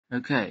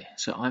Okay,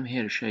 so I'm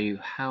here to show you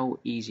how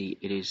easy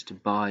it is to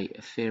buy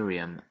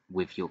Ethereum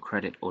with your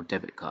credit or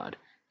debit card.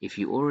 If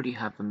you already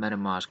have the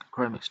MetaMask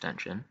Chrome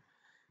extension,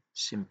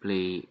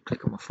 simply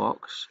click on the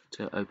Fox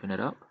to open it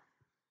up,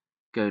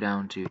 go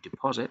down to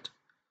Deposit,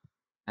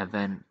 and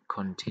then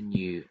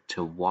continue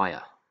to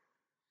Wire.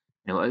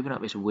 And it will open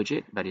up this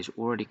widget that is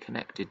already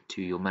connected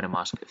to your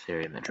MetaMask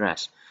Ethereum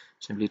address.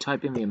 Simply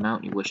type in the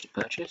amount you wish to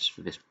purchase.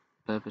 For this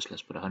purpose,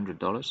 let's put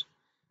 $100.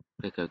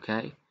 Click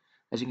OK.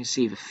 As you can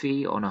see, the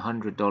fee on a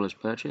 $100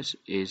 purchase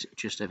is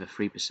just over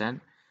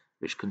 3%,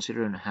 which,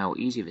 considering how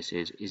easy this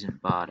is,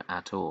 isn't bad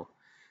at all.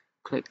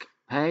 Click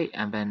Pay,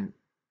 and then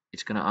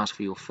it's going to ask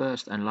for your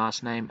first and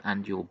last name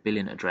and your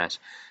billing address.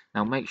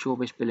 Now make sure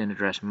this billing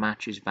address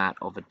matches that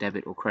of a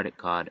debit or credit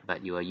card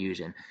that you are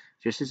using.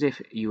 Just as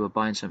if you were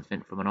buying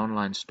something from an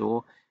online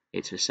store,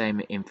 it's the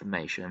same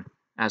information.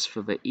 As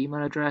for the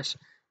email address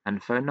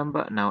and phone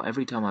number, now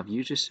every time I've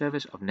used this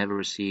service, I've never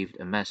received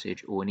a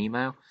message or an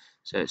email,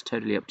 so it's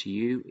totally up to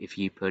you if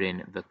you put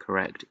in the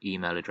correct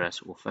email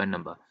address or phone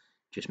number.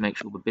 Just make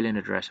sure the billing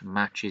address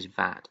matches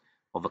that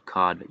of a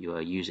card that you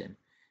are using.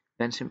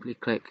 Then simply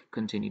click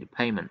Continue to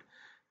Payment,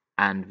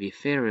 and the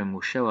Ethereum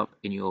will show up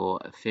in your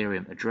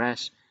Ethereum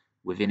address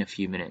within a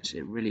few minutes.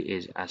 It really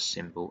is as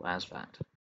simple as that.